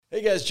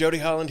Hey guys, Jody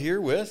Holland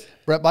here with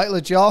Brett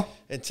Beitlich, y'all.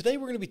 And today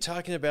we're going to be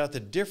talking about the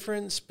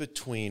difference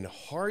between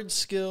hard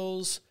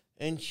skills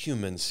and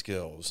human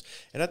skills.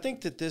 And I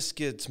think that this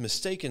gets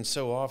mistaken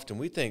so often.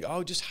 We think,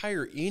 oh, just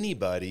hire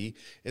anybody.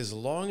 As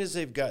long as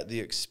they've got the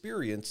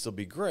experience, they'll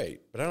be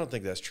great. But I don't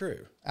think that's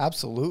true.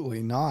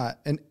 Absolutely not.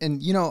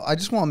 And you know, I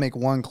just want to make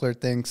one clear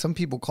thing. Some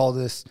people call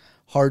this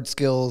hard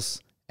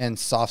skills and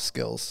soft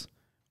skills.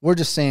 We're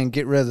just saying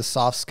get rid of the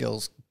soft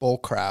skills. Bull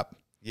crap.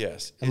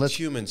 Yes, it's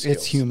human skills.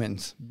 It's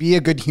humans. Be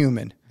a good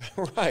human.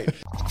 Right.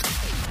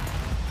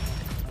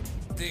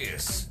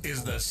 This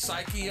is the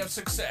Psyche of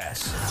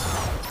Success.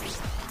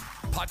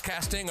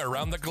 Podcasting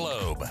around the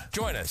globe.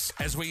 Join us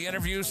as we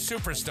interview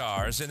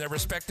superstars in their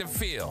respective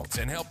fields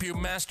and help you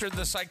master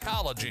the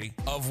psychology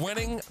of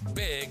winning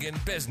big in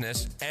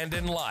business and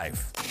in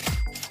life.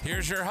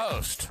 Here's your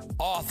host,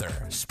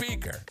 author,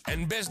 speaker,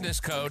 and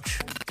business coach,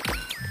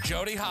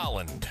 Jody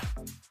Holland.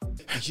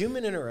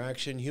 Human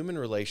interaction, human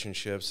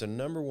relationships, the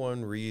number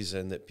one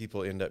reason that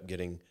people end up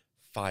getting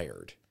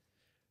fired.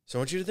 So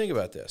I want you to think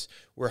about this.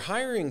 We're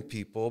hiring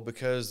people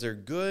because they're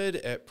good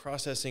at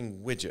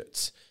processing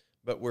widgets,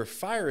 but we're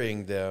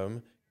firing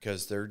them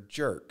because they're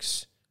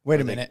jerks. Wait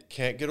a minute. They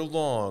can't get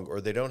along, or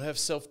they don't have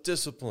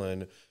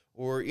self-discipline,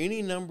 or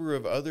any number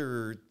of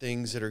other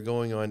things that are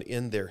going on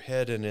in their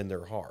head and in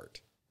their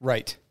heart.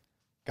 Right.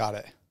 Got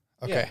it.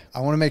 Okay. Yeah.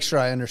 I want to make sure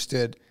I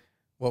understood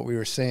what we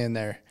were saying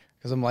there.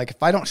 Because I'm like,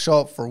 if I don't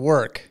show up for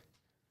work,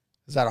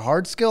 is that a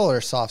hard skill or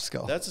a soft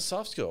skill? That's a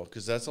soft skill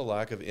because that's a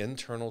lack of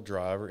internal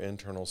drive or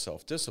internal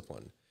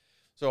self-discipline.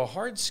 So a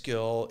hard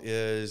skill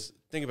is,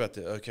 think about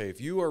this. Okay,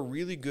 if you are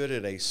really good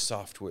at a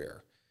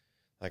software,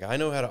 like I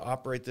know how to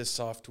operate this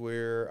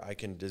software, I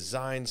can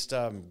design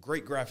stuff, I'm a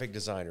great graphic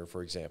designer,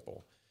 for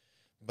example,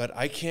 but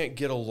I can't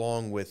get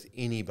along with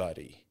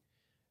anybody.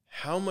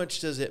 How much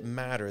does it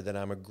matter that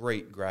I'm a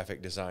great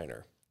graphic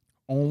designer?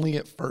 Only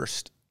at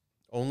first.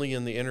 Only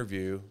in the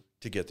interview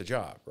to get the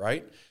job,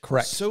 right?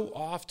 Correct. So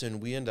often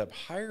we end up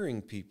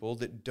hiring people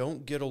that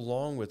don't get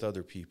along with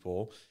other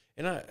people.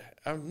 And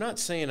I'm not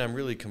saying I'm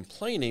really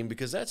complaining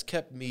because that's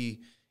kept me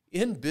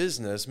in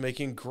business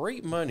making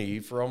great money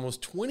for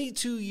almost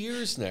 22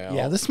 years now.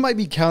 Yeah, this might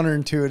be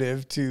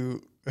counterintuitive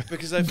to...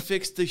 because I've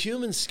fixed the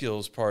human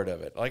skills part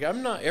of it. Like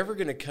I'm not ever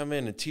going to come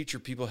in and teach your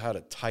people how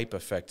to type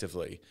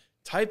effectively.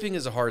 Typing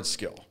is a hard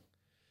skill.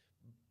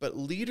 But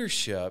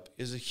leadership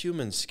is a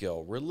human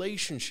skill.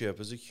 Relationship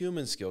is a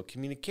human skill.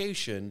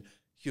 Communication,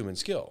 human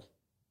skill.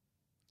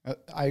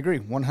 I agree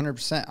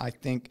 100%. I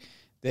think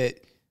that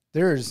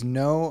there is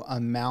no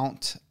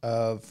amount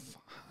of,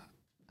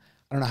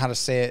 I don't know how to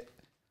say it,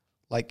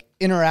 like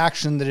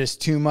interaction that is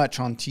too much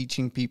on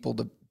teaching people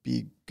to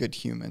be good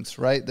humans,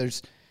 right?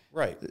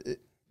 Right.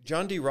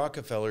 John D.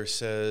 Rockefeller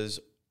says,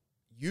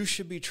 you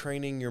should be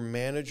training your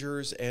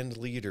managers and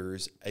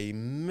leaders a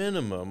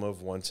minimum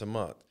of once a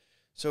month.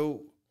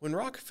 So when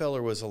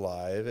Rockefeller was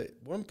alive, at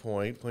one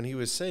point when he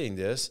was saying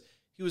this,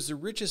 he was the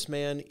richest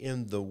man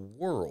in the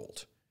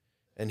world.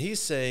 And he's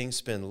saying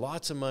spend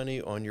lots of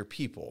money on your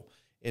people.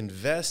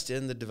 Invest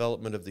in the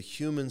development of the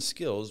human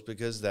skills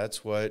because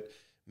that's what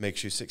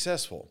makes you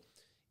successful.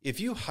 If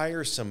you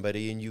hire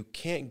somebody and you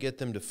can't get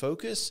them to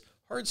focus,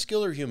 hard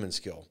skill or human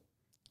skill?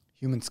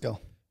 Human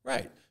skill.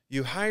 Right.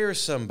 You hire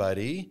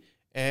somebody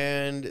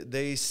and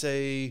they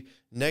say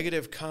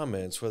negative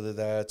comments, whether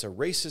that's a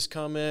racist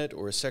comment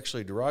or a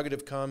sexually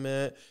derogative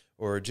comment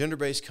or a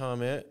gender-based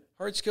comment,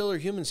 hard skill or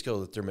human skill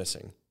that they're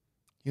missing?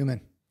 Human.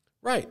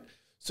 Right.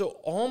 So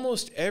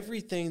almost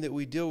everything that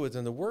we deal with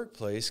in the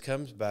workplace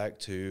comes back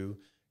to,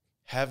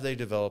 have they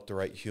developed the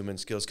right human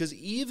skills? Because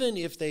even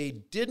if they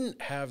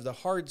didn't have the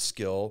hard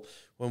skill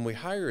when we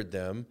hired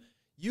them,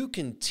 you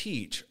can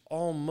teach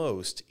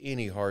almost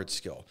any hard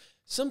skill.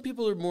 Some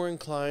people are more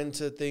inclined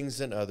to things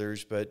than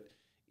others, but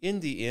in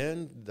the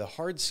end, the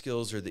hard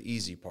skills are the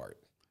easy part.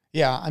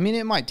 Yeah, I mean,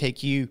 it might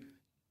take you,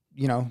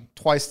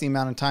 twice the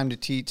amount of time to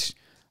teach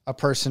a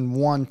person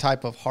one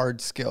type of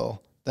hard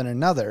skill than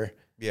another.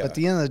 Yeah. But at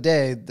the end of the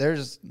day,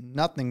 there's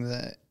nothing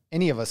that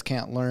any of us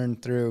can't learn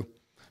through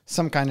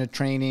some kind of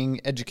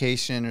training,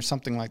 education, or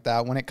something like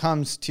that. When it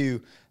comes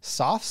to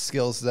soft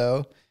skills,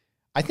 though,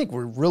 I think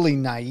we're really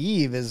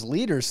naive as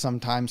leaders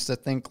sometimes to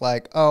think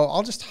like, oh,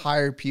 I'll just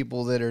hire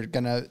people that are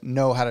going to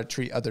know how to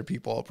treat other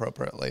people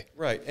appropriately.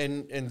 Right.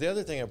 And the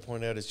other thing I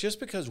point out is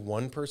just because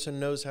one person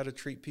knows how to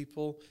treat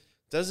people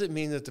doesn't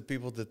mean that the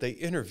people that they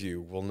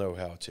interview will know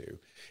how to.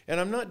 And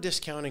I'm not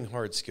discounting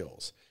hard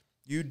skills.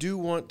 You do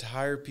want to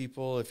hire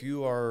people. If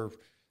you are,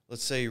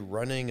 let's say,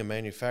 running a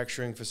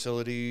manufacturing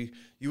facility,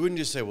 you wouldn't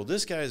just say, well,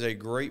 this guy is a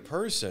great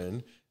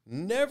person,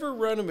 never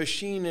run a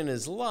machine in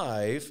his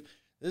life.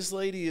 This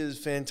lady is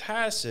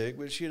fantastic,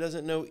 but she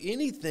doesn't know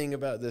anything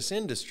about this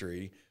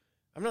industry.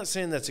 I'm not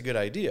saying that's a good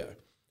idea.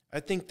 I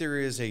think there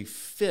is a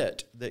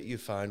fit that you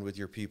find with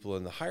your people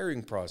in the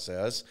hiring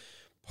process,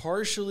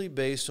 partially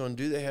based on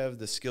do they have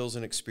the skills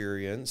and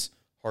experience,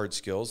 hard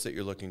skills that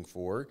you're looking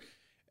for,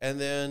 and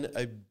then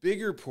a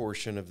bigger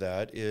portion of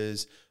that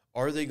is,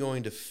 are they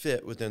going to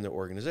fit within the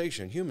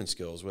organization, human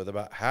skills, with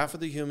about half of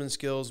the human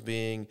skills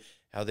being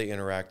how they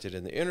interacted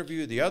in the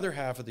interview. The other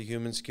half of the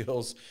human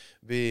skills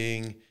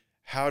being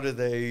how do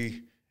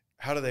they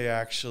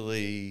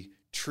actually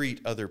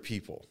treat other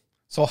people.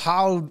 So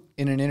how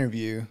in an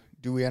interview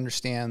do we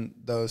understand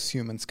those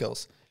human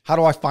skills? How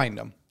do I find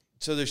them?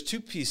 So there's two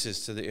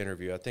pieces to the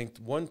interview. I think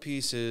one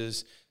piece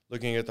is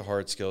looking at the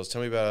hard skills.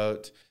 Tell me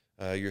about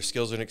your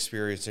skills and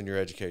experience in your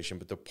education.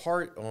 But the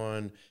part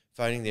on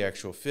finding the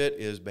actual fit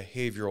is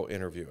behavioral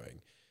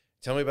interviewing.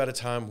 Tell me about a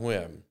time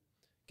when.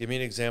 Give me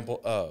an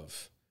example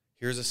of.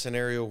 Here's a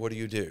scenario. What do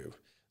you do?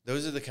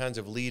 Those are the kinds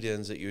of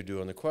lead-ins that you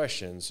do on the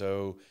question.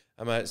 So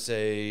I might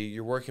say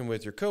you're working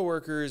with your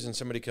coworkers and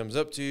somebody comes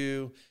up to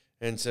you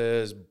and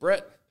says,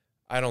 Brett,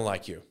 I don't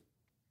like you.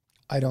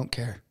 I don't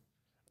care.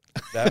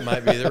 That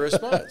might be the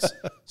response.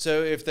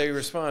 So if they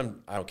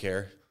respond, I don't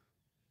care,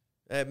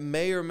 that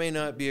may or may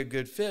not be a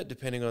good fit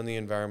depending on the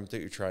environment that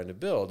you're trying to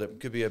build. It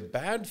could be a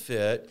bad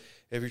fit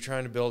if you're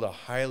trying to build a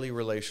highly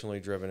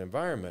relationally driven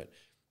environment.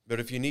 But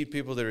if you need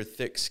people that are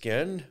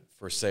thick-skinned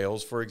for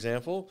sales, for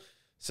example,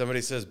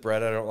 somebody says,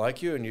 Brett, I don't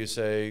like you, and you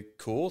say,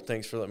 cool,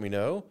 thanks for letting me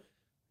know,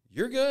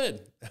 you're good.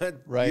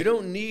 Right. You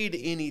don't need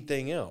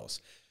anything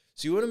else.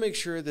 So you want to make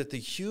sure that the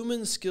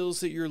human skills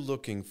that you're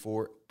looking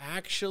for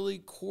actually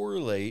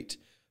correlate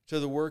to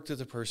the work that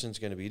the person's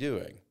going to be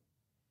doing.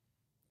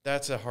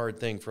 That's a hard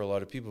thing for a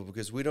lot of people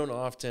because we don't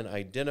often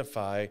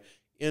identify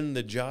in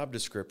the job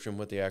description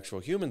what the actual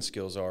human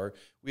skills are.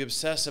 We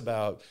obsess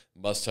about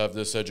must have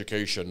this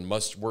education,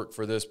 must work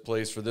for this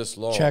place for this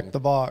long. Check the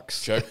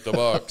box. Check the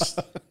box.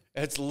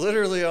 That's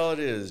literally all it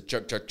is.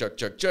 Check, check, check,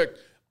 check, check.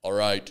 All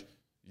right,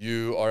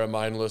 you are a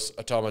mindless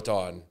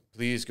automaton.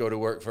 Please go to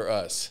work for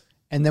us.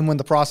 And then when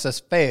the process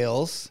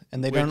fails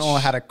and they don't know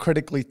how to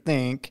critically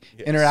think,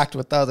 interact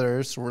with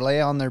others,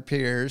 rely on their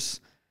peers,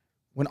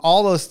 when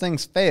all those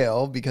things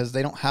fail because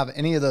they don't have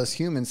any of those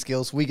human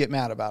skills, we get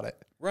mad about it.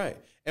 Right.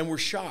 And we're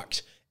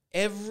shocked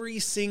every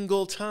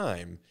single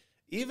time,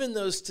 even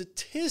though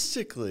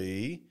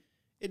statistically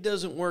it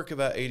doesn't work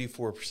about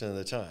 84% of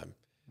the time.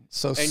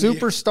 So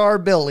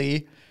Superstar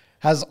Billy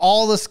has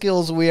all the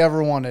skills we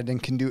ever wanted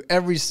and can do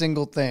every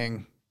single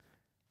thing,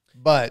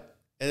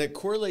 and it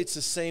correlates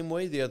the same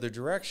way the other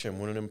direction.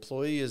 When an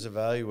employee is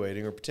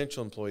evaluating or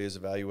potential employee is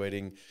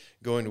evaluating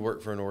going to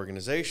work for an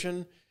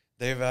organization,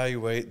 they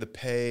evaluate the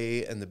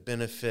pay and the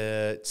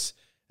benefits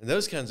and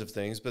those kinds of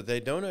things, but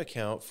they don't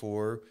account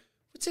for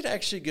what's it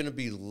actually going to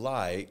be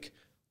like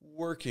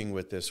working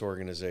with this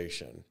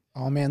organization.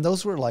 Oh, man,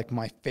 those were like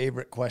my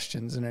favorite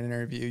questions in an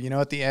interview. You know,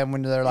 at the end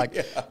when they're like,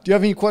 do you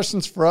have any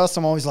questions for us?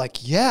 I'm always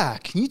like, yeah,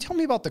 can you tell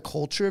me about the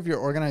culture of your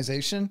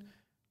organization?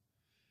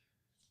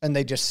 And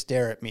they just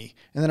stare at me.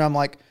 And then I'm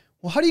like,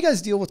 well, how do you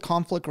guys deal with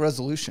conflict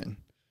resolution?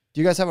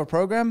 Do you guys have a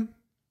program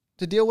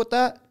to deal with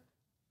that?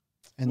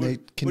 And they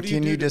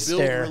continue to stare.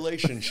 What do you do to build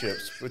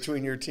relationships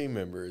between your team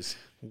members?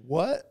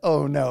 What?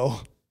 Oh,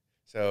 no.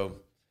 So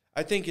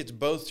I think it's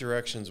both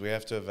directions. We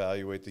have to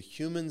evaluate the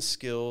human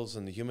skills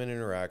and the human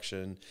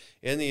interaction.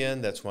 In the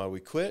end, that's why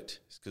we quit.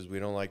 It's because we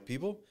don't like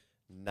people.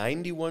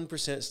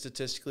 91%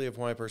 statistically of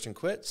why a person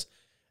quits.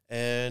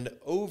 And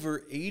over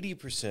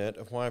 80%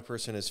 of why a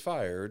person is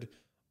fired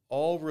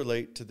all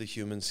relate to the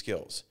human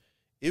skills.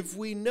 If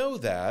we know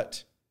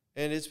that,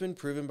 and it's been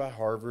proven by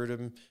Harvard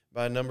and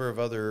by a number of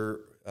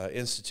other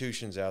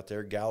institutions out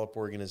there, Gallup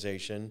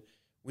organization,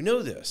 we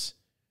know this,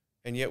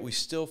 and yet we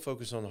still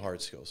focus on the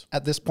hard skills.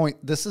 At this point,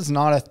 this is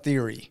not a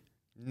theory.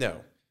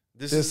 No,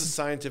 this is a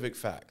scientific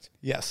fact.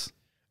 Yes.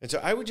 And so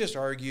I would just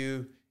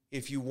argue,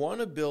 if you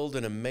want to build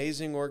an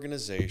amazing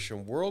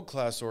organization,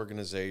 world-class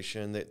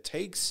organization that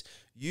takes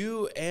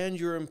you and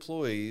your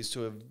employees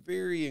to a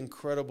very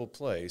incredible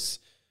place,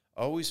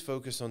 always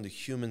focus on the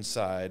human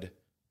side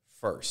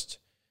first.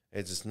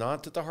 It's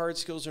not that the hard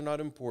skills are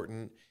not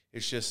important.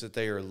 It's just that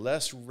they are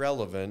less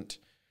relevant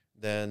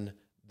than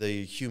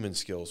the human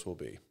skills will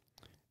be.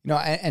 You know,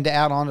 and to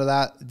add on to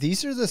that,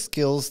 these are the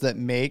skills that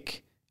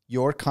make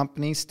your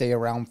company stay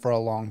around for a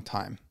long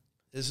time.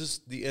 This is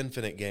the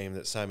infinite game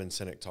that Simon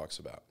Sinek talks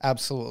about.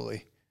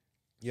 Absolutely.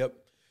 Yep.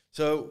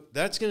 So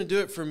that's going to do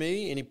it for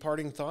me. Any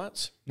parting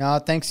thoughts? No,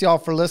 thanks y'all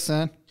for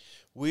listening.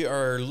 We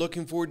are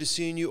looking forward to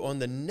seeing you on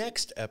the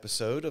next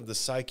episode of The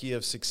Psyche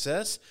of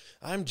Success.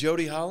 I'm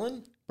Jody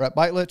Holland. Brett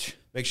Beitlich.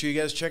 Make sure you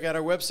guys check out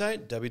our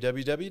website,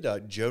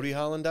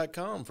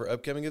 www.jodyholland.com, for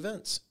upcoming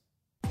events.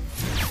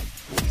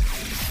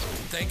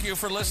 Thank you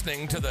for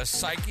listening to The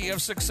Psyche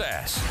of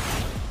Success.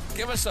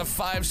 Give us a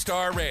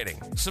 5-star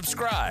rating,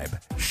 subscribe,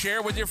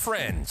 share with your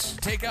friends,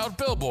 take out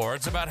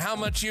billboards about how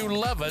much you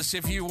love us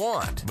if you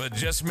want, but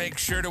just make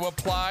sure to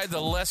apply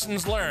the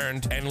lessons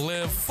learned and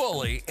live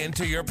fully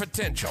into your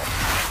potential.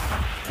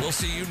 We'll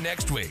see you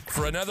next week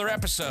for another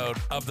episode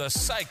of The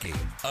Psyche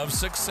of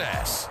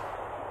Success.